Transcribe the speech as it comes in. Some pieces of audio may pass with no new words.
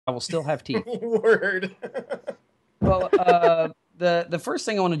I will still have teeth. Word. Well, the first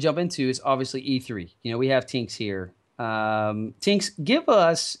thing I want to jump into is obviously E3. We have Tinks here. Tinks, give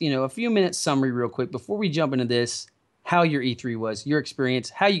us a few minutes summary real quick before we jump into this. How your E3 was, your experience,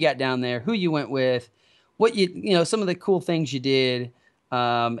 how you got down there, who you went with, what some of the cool things you did,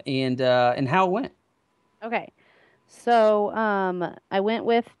 and how it went. Okay. So I went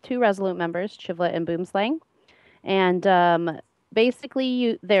with two Resolute members, Chivlet and Boomslang. And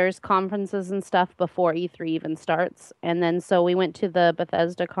basically, there's conferences and stuff before E3 even starts. And then so we went to the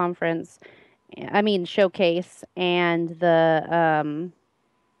Bethesda conference, showcase, and the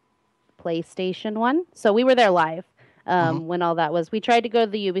PlayStation one. So we were there live when all that was. We tried to go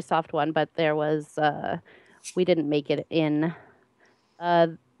to the Ubisoft one, but there was, we didn't make it in.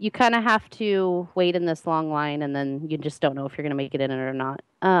 You kind of have to wait in this long line, and then you just don't know if you're going to make it in it or not.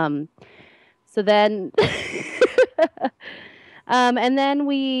 So then, and then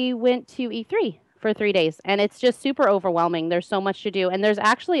we went to E3 for 3 days, and it's just super overwhelming. There's so much to do, and there's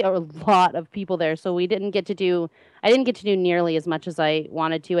actually a lot of people there. So I didn't get to do nearly as much as I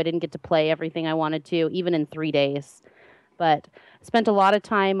wanted to. I didn't get to play everything I wanted to, even in 3 days. But spent a lot of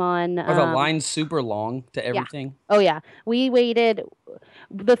time on. Are the lines super long to everything? Yeah. Oh yeah, we waited.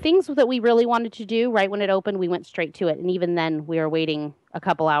 The things that we really wanted to do right when it opened, we went straight to it, and even then, we were waiting a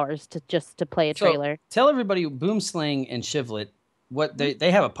couple hours to play a trailer. Tell everybody, Boomslang and Shivlet, what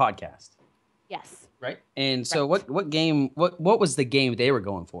they have a podcast. Yes. Right. And so, what was the game they were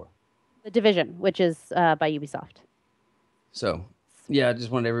going for? The Division, which is by Ubisoft. So, yeah, I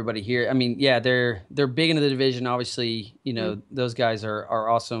just wanted everybody here. I mean, yeah, they're big into the Division. Obviously, those guys are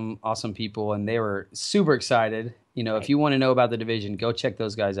awesome people, and they were super excited. If you want to know about the Division, go check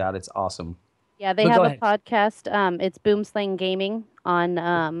those guys out. It's awesome. Yeah, they have a podcast. It's Boomslang Gaming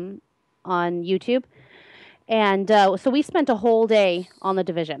on YouTube, and so we spent a whole day on the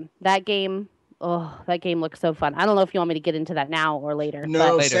Division. That game looks so fun. I don't know if you want me to get into that now or later.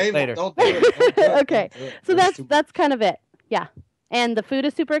 No, later. Don't do it. Okay, so that's kind of it. Yeah. And the food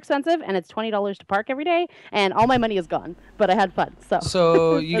is super expensive, and it's $20 to park every day, and all my money is gone. But I had fun.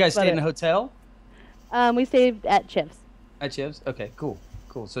 So you guys stayed in a hotel? We stayed at Chiv's. At Chiv's? Okay, cool.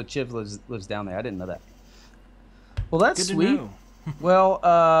 So Chiv lives down there. I didn't know that. Well, that's good sweet. To know. Well,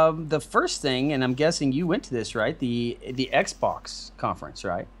 the first thing, and I'm guessing you went to this, right? The Xbox conference,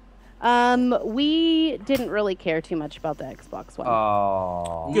 right? We didn't really care too much about the Xbox one.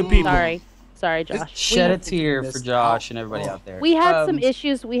 Oh, good people. Sorry, Josh. Shed a tear for Josh and everybody out there. We had some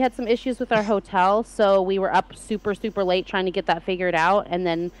issues. We had some issues with our hotel, so we were up super late trying to get that figured out, and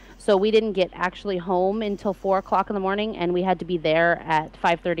then so we didn't get actually home until 4:00 in the morning, and we had to be there at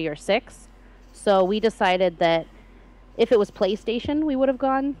 5:30 or 6. So we decided that if it was PlayStation, we would have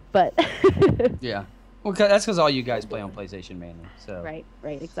gone, but yeah. Well, that's because all you guys play on PlayStation mainly. So right,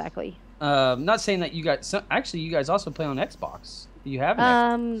 exactly. Not saying that you guys. Actually, you guys also play on Xbox. You have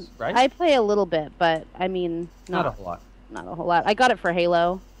an Xbox, right? I play a little bit, but I mean, not a whole lot. Not a whole lot. I got it for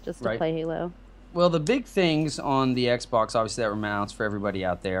Halo, just to play Halo. Well, the big things on the Xbox, obviously, that were announced for everybody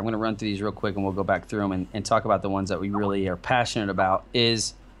out there. I'm going to run through these real quick, and we'll go back through them and talk about the ones that we really are passionate about.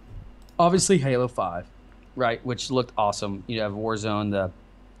 Is obviously Halo 5, right? Which looked awesome. You have Warzone,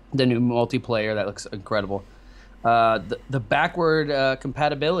 the new multiplayer that looks incredible. The backward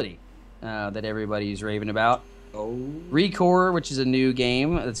compatibility that everybody's raving about. Oh. Recore, which is a new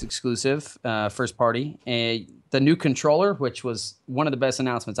game that's exclusive, first party. The new controller, which was one of the best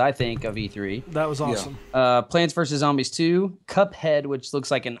announcements, I think, of E3. That was awesome. Plants vs. Zombies 2. Cuphead, which looks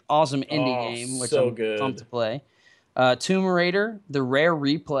like an awesome indie game, which I'm pumped to play. Tomb Raider, the Rare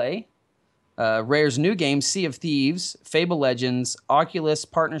replay. Rare's new game, Sea of Thieves, Fable Legends, Oculus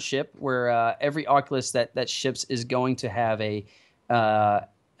partnership, where every Oculus that ships is going to have a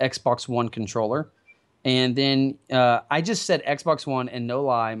Xbox One controller. And then I just said Xbox One, and no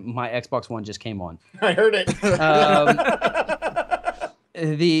lie, my Xbox One just came on. I heard it.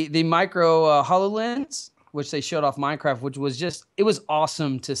 The micro HoloLens, which they showed off Minecraft, which was it was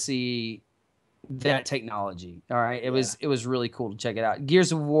awesome to see that technology. All right, it was really cool to check it out.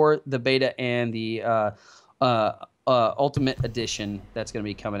 Gears of War, the beta, and the Ultimate Edition that's going to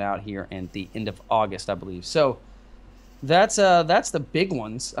be coming out here at the end of August, I believe. So. That's the big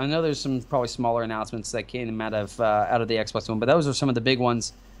ones. I know there's some probably smaller announcements that came out of the Xbox One, but those are some of the big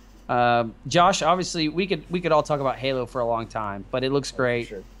ones. Josh, obviously we could all talk about Halo for a long time, but it looks great.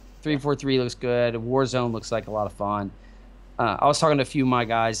 Sure. 343 looks good. Warzone looks like a lot of fun. I was talking to a few of my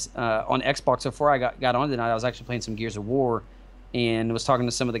guys on Xbox before I got on tonight. I was actually playing some Gears of War, and was talking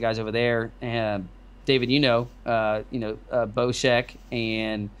to some of the guys over there. And David, Boshek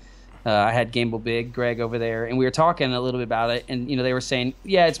and I had Gamble Big, Greg over there, and we were talking a little bit about it. And they were saying,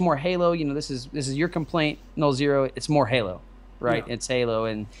 yeah, it's more Halo. This is your complaint, Null Zero. It's more Halo, right? Yeah. It's Halo,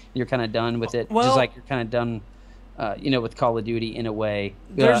 and you're kind of done with it, just like you're kind of done, with Call of Duty in a way.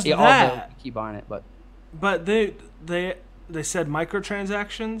 There's that. Although you keep on it, but they said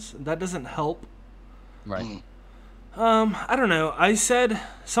microtransactions. That doesn't help. Right. I don't know.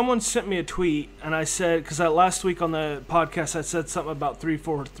 Someone sent me a tweet, and I said, because last week on the podcast I said something about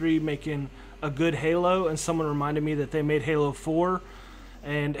 343 making a good Halo, and someone reminded me that they made Halo 4,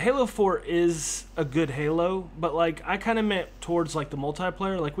 and Halo 4 is a good Halo, but like I kind of meant towards like the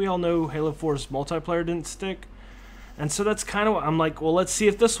multiplayer. Like we all know Halo 4's multiplayer didn't stick, and so that's kind of what I'm like, well, let's see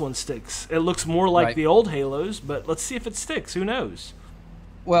if this one sticks. It looks more like the old Halos, but let's see if it sticks. Who knows?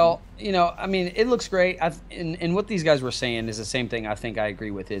 Well, it looks great. And what these guys were saying is the same thing I think I agree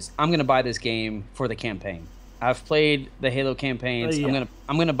with. Is I'm going to buy this game for the campaign. I've played the Halo campaigns. Yeah.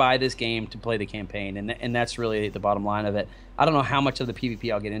 I'm gonna buy this game to play the campaign, and that's really the bottom line of it. I don't know how much of the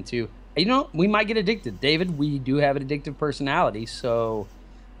PvP I'll get into. We might get addicted, David. We do have an addictive personality, so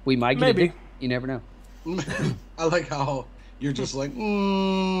we might get addicted. You never know. I like how you're just like,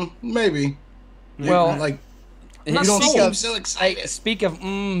 maybe. Well, like. You don't seem so excited. Speak of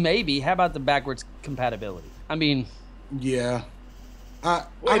maybe. How about the backwards compatibility? Yeah.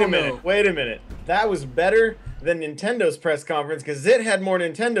 Wait a minute. That was better than Nintendo's press conference because it had more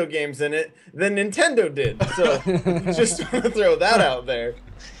Nintendo games in it than Nintendo did. So just want to throw that out there.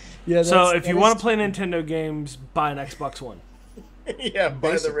 Yeah. So if you want to play Nintendo games, buy an Xbox One. Yeah,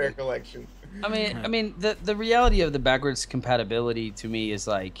 buy the Rare Collection. The reality of the backwards compatibility to me is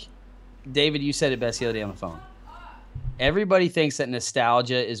like, David, you said it best the other day on the phone. Everybody thinks that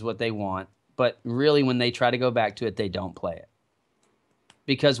nostalgia is what they want, but really when they try to go back to it, they don't play it.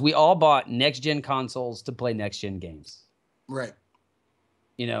 Because we all bought next-gen consoles to play next-gen games. Right.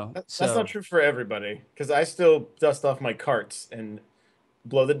 That's not true for everybody, because I still dust off my carts and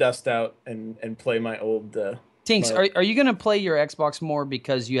blow the dust out and play my old... Tinks, are you going to play your Xbox more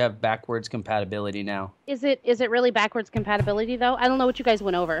because you have backwards compatibility now? Is it really backwards compatibility though? I don't know what you guys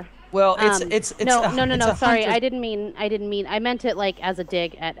went over. Well, it's no. Sorry, I didn't mean. I meant it like as a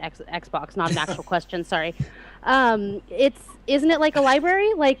dig at Xbox, not an actual question. Sorry. Isn't it like a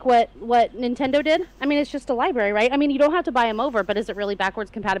library, like what Nintendo did? It's just a library, right? You don't have to buy them over, but is it really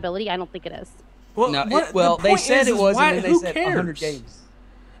backwards compatibility? I don't think it is. Well, they said it was, and then they said 100 games.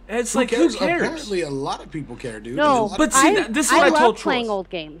 It's like, who cares? Apparently, a lot of people care, dude. No, but see, this is what I told Troy. Playing old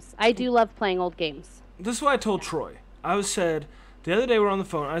games. I do love playing old games. This is what I told Troy. The other day we were on the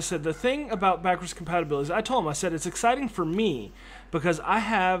phone, I said, the thing about backwards compatibility is, I told him, I said, it's exciting for me because I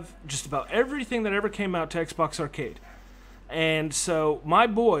have just about everything that ever came out to Xbox Arcade. And so my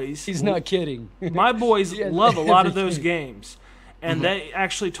boys... He's not kidding. My boys love a lot of those games. And they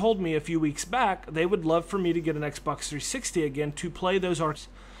actually told me a few weeks back they would love for me to get an Xbox 360 again to play those arts.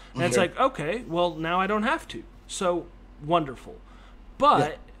 And it's like, okay, well, now I don't have to. So, wonderful.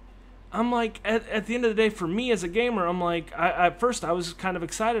 But, I'm like, at the end of the day, for me as a gamer, I'm like, at first I was kind of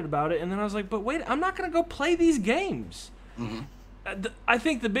excited about it, and then I was like, but wait, I'm not going to go play these games. I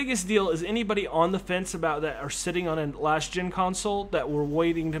think the biggest deal is anybody on the fence about that are sitting on a last-gen console that were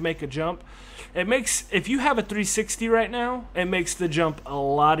waiting to make a jump. If you have a 360 right now, it makes the jump a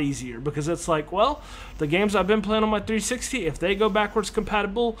lot easier because it's like, well, the games I've been playing on my 360, if they go backwards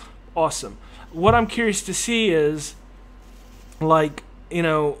compatible, awesome. What I'm curious to see is, like,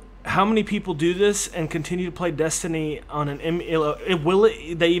 how many people do this and continue to play Destiny on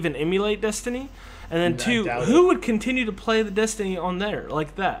they even emulate Destiny? And then two, who would continue to play the Destiny on there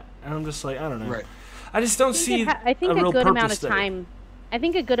like that? And I'm just like, I don't know. Right. I just don't see I think a real good amount purpose of there. time. I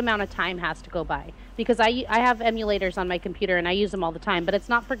think a good amount of time has to go by because I have emulators on my computer and I use them all the time, but it's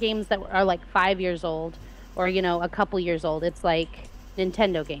not for games that are like 5 years old or a couple years old. It's like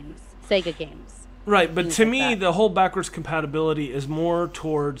Nintendo games, Sega games. Right, but to me, the whole backwards compatibility is more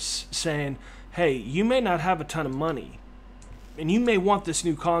towards saying, hey, you may not have a ton of money, and you may want this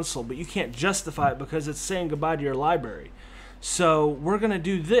new console, but you can't justify it because it's saying goodbye to your library. So we're going to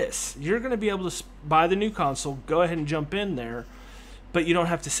do this. You're going to be able to buy the new console, go ahead and jump in there, but you don't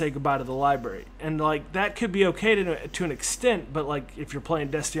have to say goodbye to the library. And like that could be okay to an extent, but like if you're playing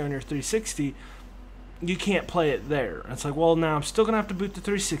Destiny on your 360, you can't play it there. And it's like, well, now I'm still going to have to boot the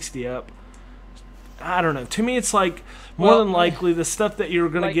 360 up. I don't know. To me, it's like more than likely the stuff that you're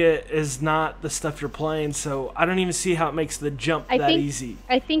going to get is not the stuff you're playing. So I don't even see how it makes the jump easy.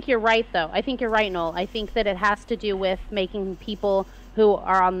 I think you're right, though. I think you're right, Noel. I think that it has to do with making people who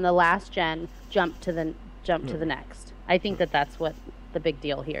are on the last gen jump to the next. I think that's what the big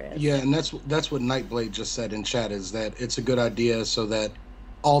deal here is. Yeah, and that's what Nightblade just said in chat is that it's a good idea so that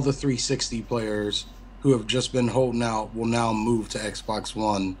all the 360 players who have just been holding out will now move to Xbox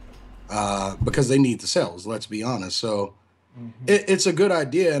One because they need the sales. Let's be honest. So it's a good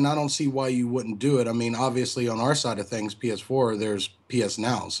idea, and I don't see why you wouldn't do it. I mean, obviously on our side of things, PS4, there's PS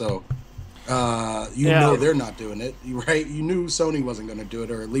Now, so know they're not doing it, right? You knew Sony wasn't going to do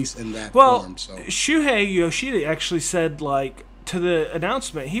it, or at least in that form. So Shuhei Yoshida actually said, like, to the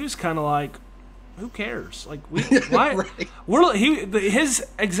announcement, he was kind of like, "Who cares? Like, why?" Right. His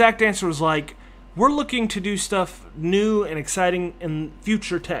exact answer was like, "We're looking to do stuff new and exciting in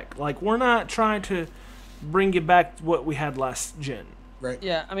future tech. Like, we're not trying to bring you back to what we had last gen." Right.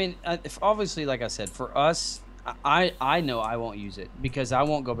 Yeah, I mean, if obviously, like I said, for us, I know I won't use it because I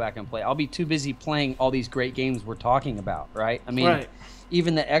won't go back and play. I'll be too busy playing all these great games we're talking about, right? I mean,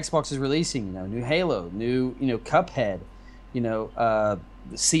 even the Xbox is releasing, new Halo, new, Cuphead,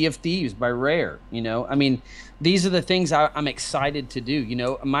 Sea of Thieves by Rare, I mean, these are the things I'm excited to do.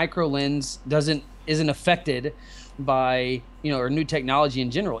 MicroLens isn't affected by, or new technology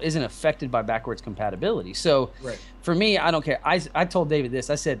in general isn't affected by backwards compatibility. So for me, I don't care. I told David this.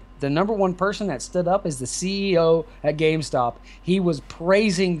 I said, the number one person that stood up is the CEO at GameStop. He was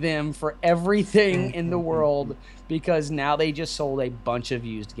praising them for everything in the world because now they just sold a bunch of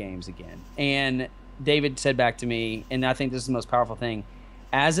used games again. And David said back to me, and I think this is the most powerful thing,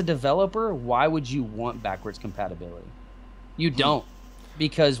 as a developer, why would you want backwards compatibility? You don't.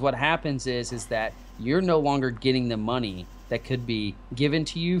 Because what happens is that you're no longer getting the money that could be given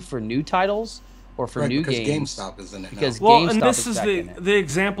to you for new titles or for new games. Because GameStop is in it now. Well, and this is the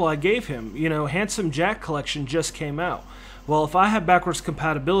example I gave him. Handsome Jack Collection just came out. Well, if I have backwards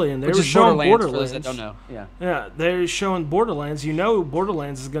compatibility, and they were showing Borderlands, for those that don't know, they're showing Borderlands.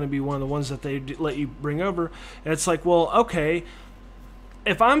 Borderlands is going to be one of the ones that they let you bring over. And it's like, well, okay,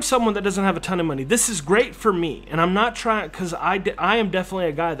 if I'm someone that doesn't have a ton of money, this is great for me, and I'm not trying, because I am definitely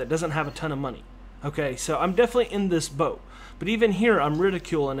a guy that doesn't have a ton of money. Okay, so I'm definitely in this boat. But even here, I'm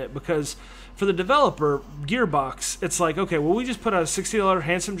ridiculing it because for the developer, Gearbox, it's like, okay, well, we just put out a $60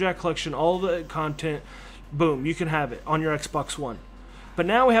 Handsome Jack Collection, all the content, boom, you can have it on your Xbox One. But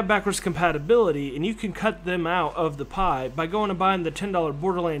now we have backwards compatibility, and you can cut them out of the pie by going and buying the $10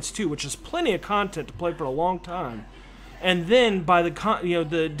 Borderlands 2, which is plenty of content to play for a long time. And then buy the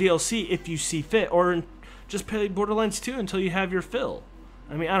DLC if you see fit, or just play Borderlands 2 until you have your fill.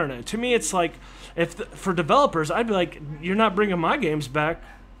 I mean, I don't know. To me, it's like, for developers, I'd be like, you're not bringing my games back.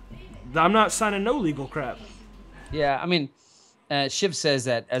 I'm not signing no legal crap. Yeah, I mean, Shiv says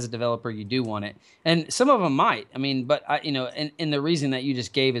that as a developer, you do want it, and some of them might. I mean, but and the reason that you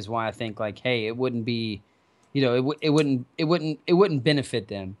just gave is why I think like, hey, it wouldn't be, it wouldn't benefit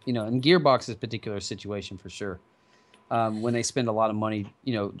them, in Gearbox's particular situation for sure. When they spend a lot of money,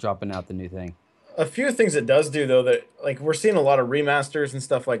 dropping out the new thing. A few things it does do, though, that like we're seeing a lot of remasters and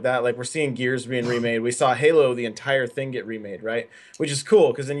stuff like that. Like we're seeing Gears being remade. We saw Halo, the entire thing, get remade, right? Which is cool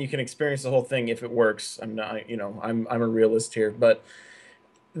because then you can experience the whole thing if it works. I'm not, I'm a realist here, but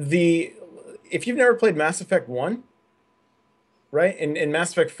if you've never played Mass Effect 1, right, and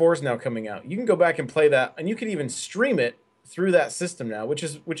Mass Effect 4 is now coming out, you can go back and play that, and you can even stream it through that system now, which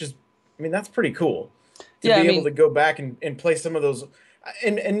is, I mean, that's pretty cool. To be able to go back and play some of those,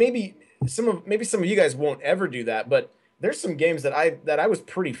 and maybe some of you guys won't ever do that, but there's some games that I was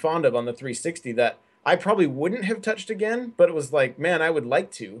pretty fond of on the 360 that I probably wouldn't have touched again, but it was like, man, I would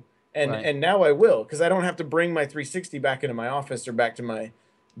like to, and now I will, because I don't have to bring my 360 back into my office or back to my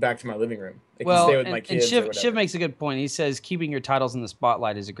living room. I can stay with my kids. And Shiv makes a good point. He says keeping your titles in the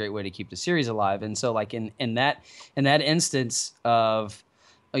spotlight is a great way to keep the series alive, and so like in that instance of,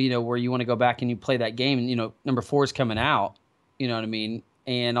 where you want to go back and you play that game, and number 4 is coming out, you know what I mean?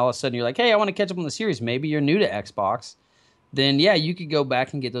 And all of a sudden you're like, hey, I want to catch up on the series. Maybe you're new to Xbox. Then yeah, you could go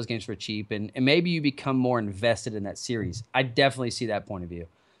back and get those games for cheap, and maybe you become more invested in that series. I definitely see that point of view.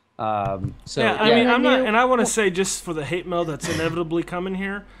 I mean, I'm not, and I want to say, just for the hate mail that's inevitably coming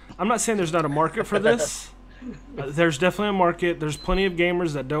here, I'm not saying there's not a market for this. There's definitely a market. There's plenty of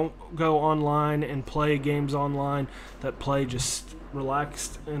gamers that don't go online and play games online, that play just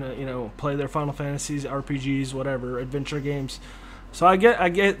relaxed and play their Final Fantasies, RPGs, whatever, adventure games. So I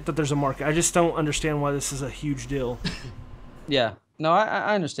get that there's a market. I just don't understand why this is a huge deal. Yeah, no,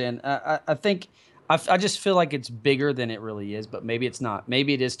 I understand. I think I just feel like it's bigger than it really is, but maybe it's not.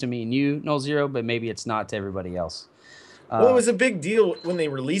 Maybe it is to me and you, Null Zero, but maybe it's not to everybody else. Well, it was a big deal when they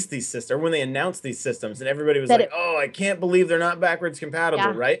released these systems, or when they announced these systems, and everybody was like, "Oh, I can't believe they're not backwards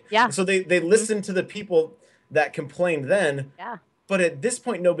compatible," right? Yeah. And so they listened to the people that complained then. Yeah. But at this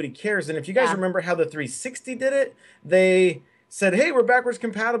point, nobody cares. And if you guys remember how the 360 did it, they said, hey, we're backwards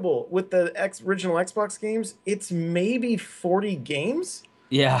compatible with the original Xbox games. It's maybe 40 games.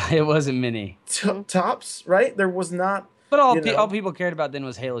 Yeah, it wasn't many. Tops, right? There was not. But all people cared about then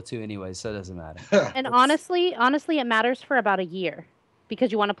was Halo 2 anyway, so it doesn't matter. And honestly, it matters for about a year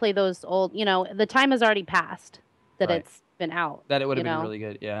because you want to play those old, the time has already passed that it's been out. That it would have been really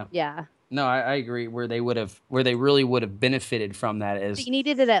good, yeah. Yeah. No, I agree. Where they really would have benefited from that is you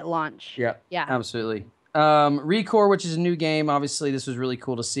needed it at launch. Yeah. Absolutely. ReCore, which is a new game. Obviously, this was really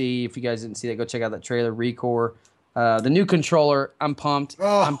cool to see. If you guys didn't see that, go check out that trailer. ReCore, the new controller. I'm pumped.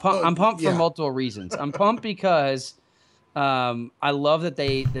 I'm pumped for multiple reasons. I'm pumped because I love that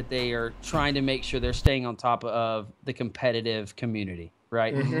they are trying to make sure they're staying on top of the competitive community.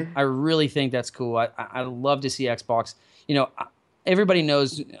 Right. Mm-hmm. I really think that's cool. I love to see Xbox. Everybody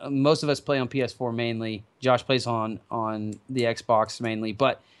knows most of us play on PS4 mainly. Josh plays on the Xbox mainly,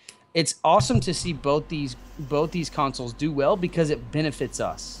 but it's awesome to see both these consoles do well because it benefits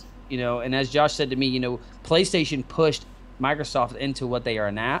us. And as Josh said to me, PlayStation pushed Microsoft into what they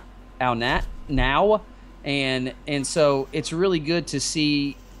are now, and so it's really good to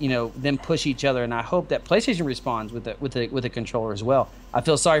see them push each other, and I hope that PlayStation responds with the controller as well. I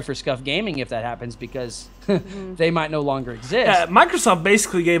feel sorry for Scuf Gaming if that happens because they might no longer exist. Microsoft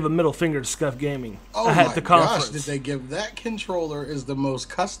basically gave a middle finger to Scuf Gaming at the conference. Gosh, did they give that controller is the most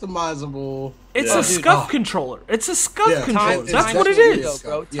customizable? It's a Scuf controller. It's a Scuf controller. That's what it is,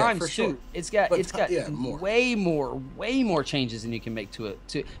 bro. Times two. It's got way more changes than you can make to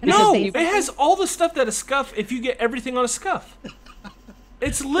it. No, it has all the stuff that a Scuf. If you get everything on a Scuf.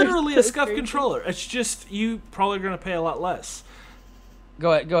 It's literally a Scuf controller. It's just you probably going to pay a lot less.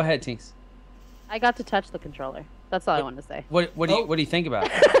 Go ahead, Tinks. I got to touch the controller. That's all I want to say. What do you think about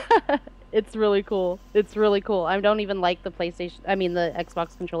it? It's really cool. It's really cool. I don't even like the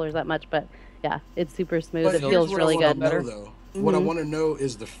Xbox controllers that much, but yeah, it's super smooth. It feels really good. What I want to know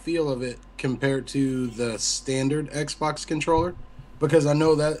is the feel of it compared to the standard Xbox controller, because I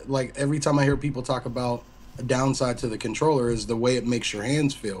know that every time I hear people talk about a downside to the controller is the way it makes your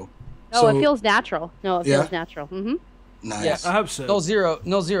hands feel. Oh, it feels natural. No, it feels natural. Mm-hmm. Nice. Yeah, I hope so. No zero.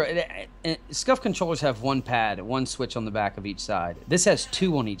 Scuf controllers have one pad, one switch on the back of each side. This has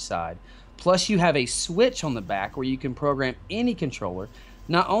two on each side. Plus, you have a switch on the back where you can program any controller.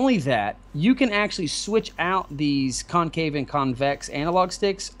 Not only that, you can actually switch out these concave and convex analog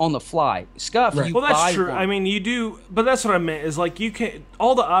sticks on the fly. Scuf, you buy that's true. one. I mean, you do, but that's what I meant. Is you can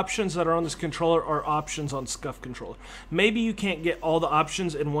all the options that are on this controller are options on Scuf controller. Maybe you can't get all the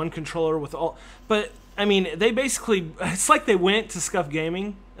options in one controller with all, but I mean, they basically, it's like they went to Scuf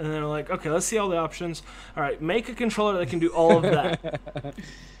Gaming and they're like, okay, let's see all the options. All right, make a controller that can do all of that.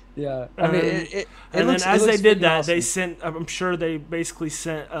 Yeah, as they did that, awesome. They sent. I'm sure they basically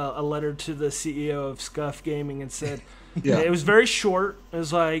sent a letter to the CEO of Scuf Gaming and said, it was very short. It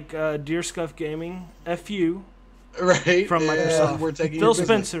was like, "Dear Scuf Gaming, F you." Right. From Microsoft. We're taking Phil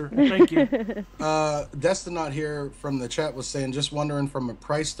Spencer. Thank you. Destinot here from the chat was saying, just wondering from a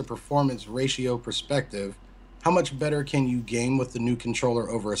price to performance ratio perspective, how much better can you game with the new controller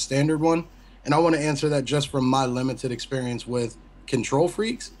over a standard one? And I want to answer that just from my limited experience with Control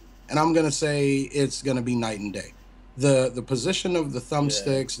Freaks. And I'm going to say it's going to be night and day. The position of the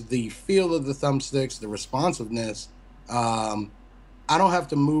thumbsticks, the feel of the thumbsticks, the responsiveness. I don't have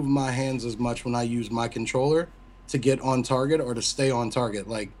to move my hands as much when I use my controller to get on target or to stay on target.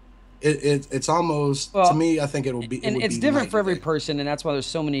 It's almost, to me, I think it'll be. And it's different for every person, and that's why there's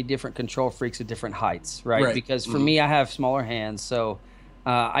so many different Control Freaks at different heights, right? Because for me, I have smaller hands, so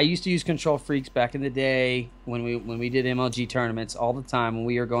I used to use Control Freaks back in the day when we did MLG tournaments all the time when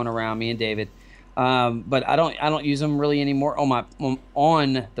we were going around, me and David. But I don't use them really anymore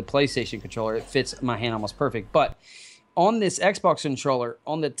on the PlayStation controller. It fits my hand almost perfect. But on this Xbox controller,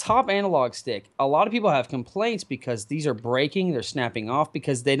 on the top analog stick, a lot of people have complaints because these are breaking, they're snapping off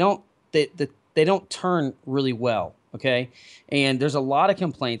because they don't turn really well. Okay, and there's a lot of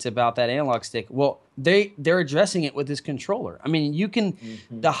complaints about that analog stick. Well, they're addressing it with this controller. I mean, you can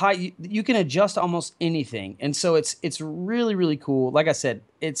you can adjust almost anything, and so it's really, really cool. Like I said,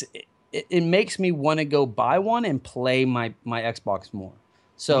 it makes me want to go buy one and play my Xbox more.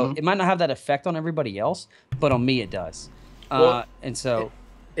 So it might not have that effect on everybody else, but on me it does. And so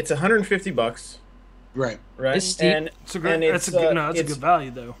it's $150. Right. It's steep. And it's a good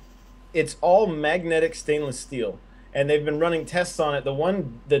value though. It's all magnetic stainless steel. And they've been running tests on it. The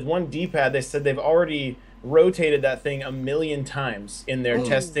one D-pad, they said they've already rotated that thing 1 million times in their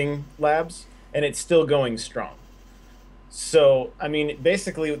testing labs, and it's still going strong. So, I mean,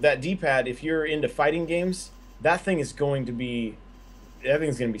 basically, that D-pad, if you're into fighting games, that thing's going to be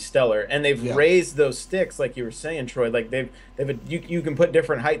stellar. And they've raised those sticks, like you were saying, Troy. Like you can put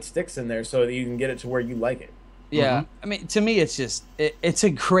different height sticks in there so that you can get it to where you like it. Yeah, I mean, to me, it's just it's a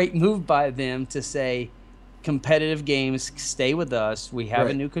great move by them to say, competitive games, stay with us. We have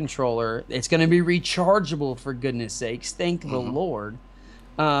a new controller. It's going to be rechargeable, for goodness sakes. Thank the Lord.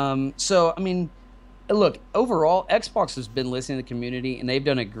 So, I mean, look, overall, Xbox has been listening to the community, and they've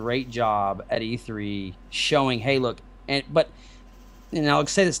done a great job at E3 showing, hey, look, and I'll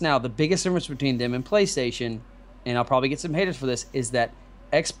say this now, the biggest difference between them and PlayStation, and I'll probably get some haters for this, is that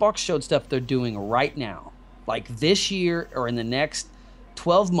Xbox showed stuff they're doing right now. Like this year or in the next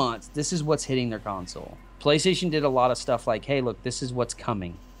 12 months, this is what's hitting their console. PlayStation did a lot of stuff like, hey, look, this is what's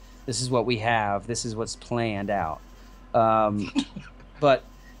coming. This is what we have. This is what's planned out.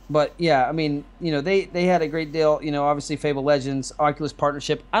 But yeah, I mean, you know, they had a great deal. You know, obviously Fable Legends, Oculus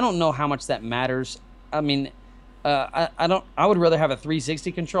partnership. I don't know how much that matters. I mean, I would rather have a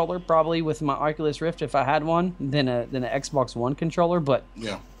 360 controller probably with my Oculus Rift if I had one than an Xbox One controller. But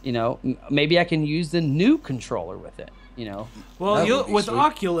yeah, you know, maybe I can use the new controller with it. You know, well, with sweet.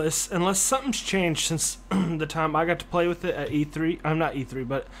 Oculus, unless something's changed since the time I got to play with it at E3. I'm not E3,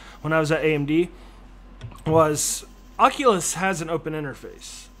 but when I was at AMD, was Oculus has an open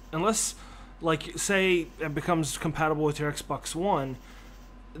interface. Unless, like, say it becomes compatible with your Xbox One,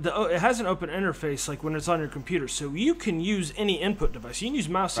 it has an open interface, like when it's on your computer, so you can use any input device. You can use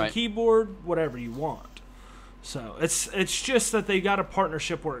mouse and keyboard, whatever you want. So it's just that they got a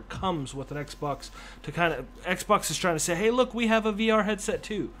partnership where it comes with an Xbox to kind of Xbox is trying to say, hey, look, we have a VR headset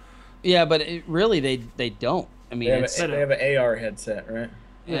too. Yeah, but they don't. I mean, they have an AR headset, right?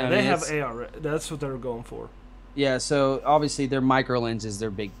 Yeah, they have AR. That's what they're going for. Yeah, so obviously their micro lens is their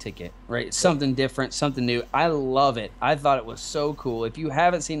big ticket, right? Something different, something new. I love it. I thought it was so cool. If you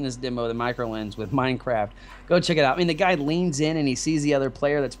haven't seen this demo, the micro lens with Minecraft, go check it out. I mean, the guy leans in and he sees the other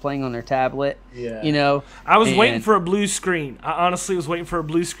player that's playing on their tablet. Yeah. You know, I was waiting for a blue screen. I honestly was waiting for a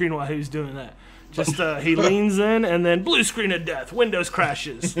blue screen while he was doing that. Just he leans in and then blue screen of death. Windows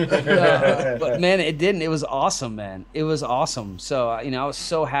crashes. But man, it didn't. It was awesome, man. It was awesome. So you know, I was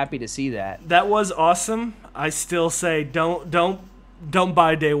so happy to see that. That was awesome. I still say don't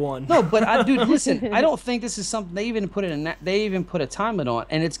buy day one. No, but dude, listen. I don't think this is something they even put a time limit on,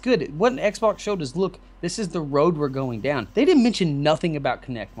 and it's good. What Xbox showed is, look, this is the road we're going down. They didn't mention nothing about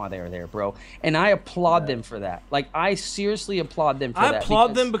Kinect while they were there, bro, and I applaud them for that. Like, I seriously applaud them for that. I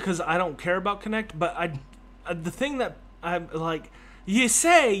applaud them because I don't care about Kinect, but the thing that I'm like, you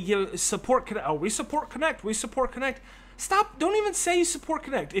say you support Kinect. Oh, we support Kinect. We support Kinect. Stop! Don't even say you support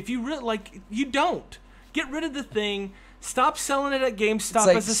Kinect. If you really you don't. Get rid of the thing. Stop selling it at GameStop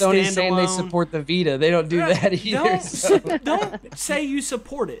like as a Sony standalone. Saying they support the Vita. They don't do that either. Don't say you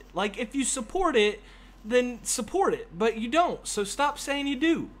support it. Like, if you support it, then support it. But you don't. So stop saying you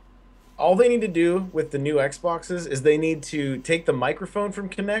do. All they need to do with the new Xboxes is they need to take the microphone from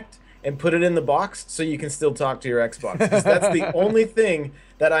Kinect and put it in the box so you can still talk to your Xbox. Because that's the only thing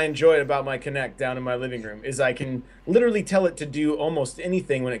that I enjoy about my Kinect down in my living room is I can literally tell it to do almost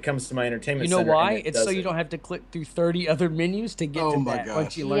anything when it comes to my entertainment center. You know why? It's so you don't have to click through 30 other menus to get to that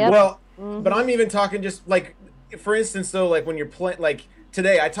once you learn. Yep. Well, but I'm even talking just like, for instance, though, like when you're playing, like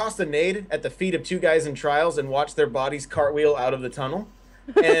today I tossed a nade at the feet of two guys in trials and watched their bodies cartwheel out of the tunnel.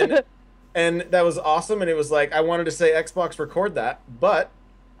 And and that was awesome. And it was like, I wanted to say Xbox record that, but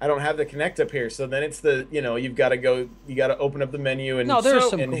I don't have the Kinect up here, so then it's the you've got to open up the menu and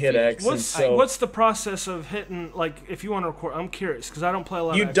hit X. What's the process of hitting, like, if you want to record? I'm curious because I don't play a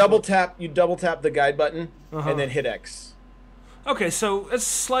lot. You double tap the guide button and then hit X. Okay, so it's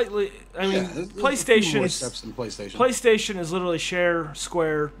slightly. I mean, PlayStation. Steps in PlayStation. PlayStation is literally share,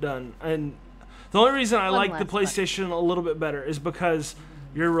 square, done. And the only reason I like the PlayStation a little bit better is because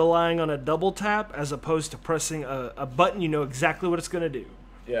you're relying on a double tap as opposed to pressing a button. You know exactly what it's going to do.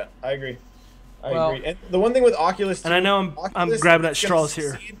 Yeah, I agree. I agree. And the one thing with Oculus, and I know I'm grabbing at straws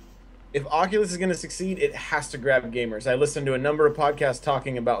here. If Oculus is going to succeed, it has to grab gamers. I listened to a number of podcasts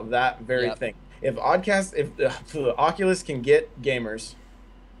talking about that very thing. If Oculus can get gamers,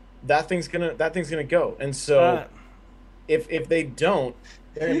 that thing's gonna go. And so, if they don't,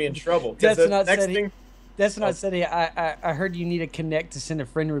 they're gonna be in trouble. That's not said. That's not said. I heard you need a Kinect to send a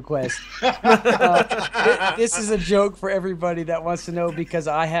friend request. This is a joke for everybody that wants to know because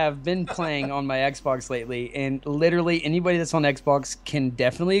I have been playing on my Xbox lately, and literally anybody that's on Xbox can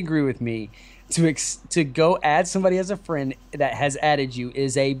definitely agree with me. To go add somebody as a friend that has added you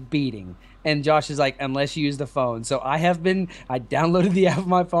is a beating. And Josh is like, unless you use the phone. So I downloaded the app on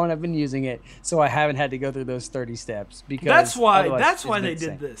my phone. I've been using it, so I haven't had to go through those 30 steps. Because that's why they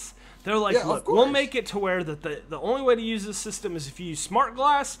did this. They're like, look, we'll make it to where that the only way to use this system is if you use Smart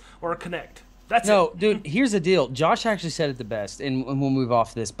Glass or a Kinect. That's it. No, dude, here's the deal. Josh actually said it the best, and we'll move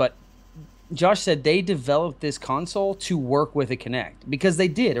off this. But Josh said they developed this console to work with a Kinect because they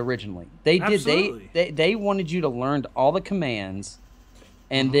did originally. They wanted you to learn all the commands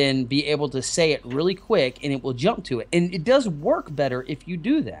and then be able to say it really quick, and it will jump to it. And it does work better if you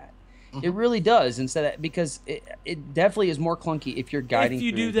do that. It really does, because it definitely is more clunky if you're guiding. If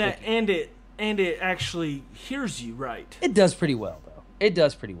you do that and it actually hears you right. It does pretty well, though. It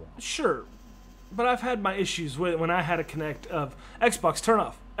does pretty well. Sure, but I've had my issues with when I had a Kinect of Xbox turn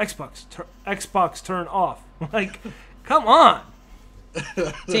off, Xbox turn off. Like, come on.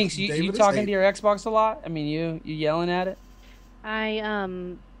 Tinks, you talking to your Xbox a lot? I mean, you yelling at it? I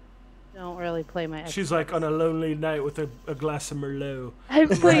don't really play my Xbox. She's like on a lonely night with a glass of Merlot. I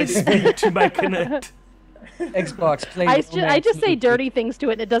speak to my Kinect. Xbox play. I just say dirty things to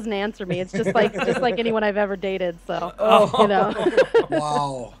it and it doesn't answer me. It's just like anyone I've ever dated. So you know.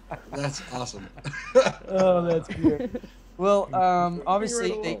 Wow, that's awesome. Oh, that's good. Well,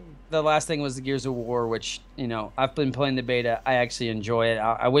 obviously the last thing was the Gears of War, which, I've been playing the beta. I actually enjoy it.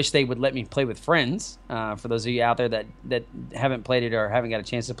 I wish they would let me play with friends. For those of you out there that haven't played it or haven't got a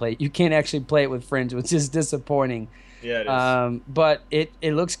chance to play it, you can't actually play it with friends, which is disappointing. Yeah, it is. But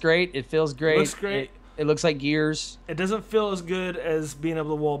it looks great. It feels great. It looks great. It looks like Gears. It doesn't feel as good as being able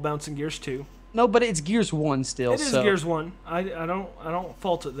to wall bounce in Gears 2. No, but it's Gears 1 still. It is Gears 1. I don't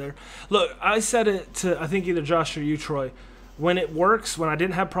fault it there. Look, I said it to, I think, either Josh or you, Troy. When it works, when I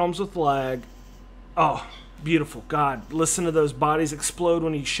didn't have problems with lag, oh, beautiful. God, listen to those bodies explode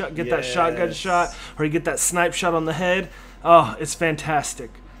when you get that shotgun shot or you get that snipe shot on the head. Oh, it's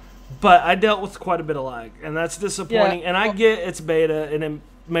fantastic. But I dealt with quite a bit of lag, and that's disappointing. And I get it's beta, and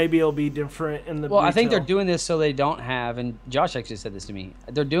maybe it'll be different in the Well, retail. I think they're doing this so they don't have, and Josh actually said this to me,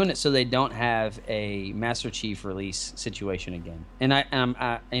 they're doing it so they don't have a Master Chief release situation again. And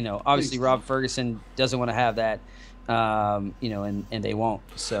I obviously Rob Ferguson doesn't want to have that. And they won't.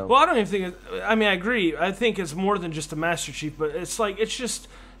 So well, I don't even think. I agree. I think it's more than just a Master Chief, but it's just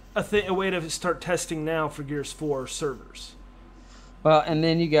a way to start testing now for Gears 4 servers. Well, and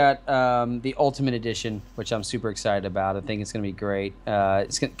then you got the Ultimate Edition, which I'm super excited about. I think it's going to be great.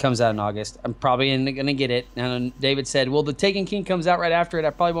 It comes out in August. I'm probably going to get it. And David said, well, the Taken King comes out right after it. I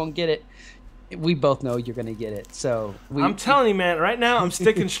probably won't get it. We both know you're going to get it. So I'm telling you, man, right now I'm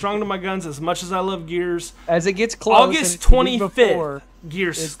sticking strong to my guns as much as I love Gears. As it gets close. August 25th,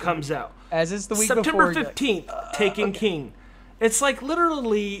 Gears comes out. As it's the week September before. September 15th, Taken King. It's like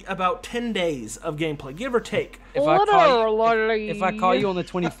literally about 10 days of gameplay, give or take. If I call you on the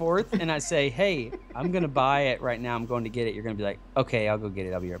 24th and I say, hey, I'm going to buy it right now, I'm going to get it, you're going to be like, okay, I'll go get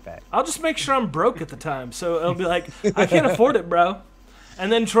it. I'll be right back. I'll just make sure I'm broke at the time. So it'll be like, I can't afford it, bro. And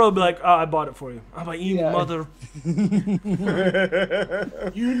then Troy will be like, oh, I bought it for you. I'm like, mother.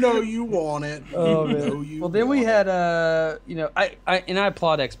 You know you want it. Oh, man. Well, then we had, I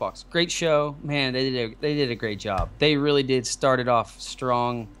applaud Xbox. Great show. Man, they did a great job. They really did start it off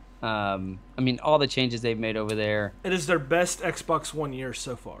strong. All the changes they've made over there. It is their best Xbox One year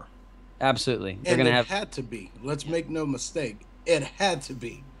so far. Absolutely. Had to be. Let's make no mistake. It had to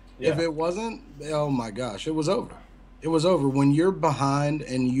be. Yeah. If it wasn't, oh my gosh, it was over. It was over. When you're behind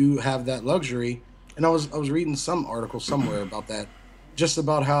and you have that luxury, and I was reading some article somewhere about that, just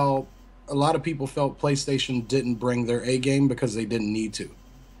about how a lot of people felt PlayStation didn't bring their A game because they didn't need to.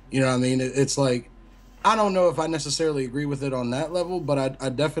 You know what I mean? It's like, I don't know if I necessarily agree with it on that level, but I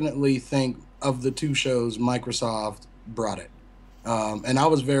definitely think of the two shows, Microsoft brought it. And I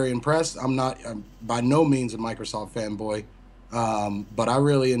was very impressed. I'm by no means a Microsoft fanboy. But I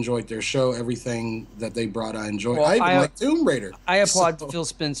really enjoyed their show. Everything that they brought, I enjoyed. I even like Tomb Raider. I applaud Phil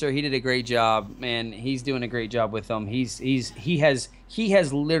Spencer. He did a great job, man. He's doing a great job with them. He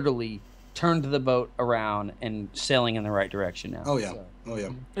has literally turned the boat around and sailing in the right direction now. Oh yeah, oh yeah.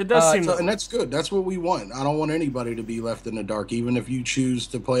 It does seem, and that's good. That's what we want. I don't want anybody to be left in the dark. Even if you choose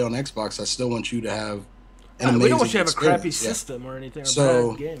to play on Xbox, I still want you to have. We don't want you to have a crappy system or anything. Or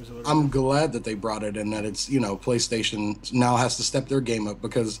bad games or I'm glad that they brought it and that it's, PlayStation now has to step their game up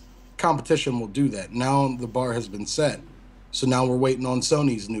because competition will do that. Now the bar has been set. So now we're waiting on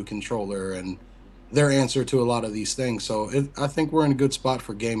Sony's new controller and their answer to a lot of these things. So I think we're in a good spot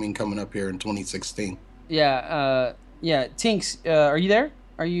for gaming coming up here in 2016. Yeah. Tinks, are you there?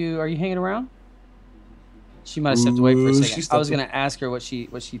 Are you hanging around? She might have stepped away for a second. I was going to ask her what she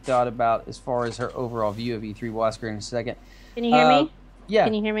thought about as far as her overall view of E3. We'll ask her in a second. Can you hear me? Yeah.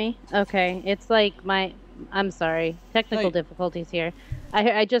 Can you hear me? Okay. It's like I'm sorry. Technical difficulties here.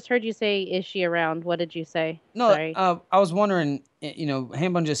 I just heard you say, is she around? What did you say? No, sorry. I was wondering,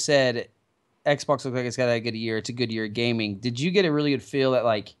 Hambone just said Xbox looks like it's got a good year. It's a good year of gaming. Did you get a really good feel that,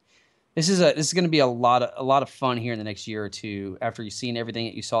 like, This is going to be a lot of fun here in the next year or two after you've seen everything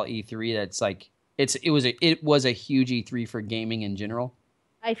that you saw at E3. That's like it was a huge E3 for gaming in general.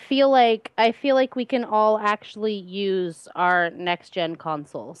 I feel like we can all actually use our next gen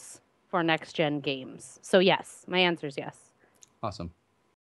consoles for next gen games. So yes, my answer is yes. Awesome.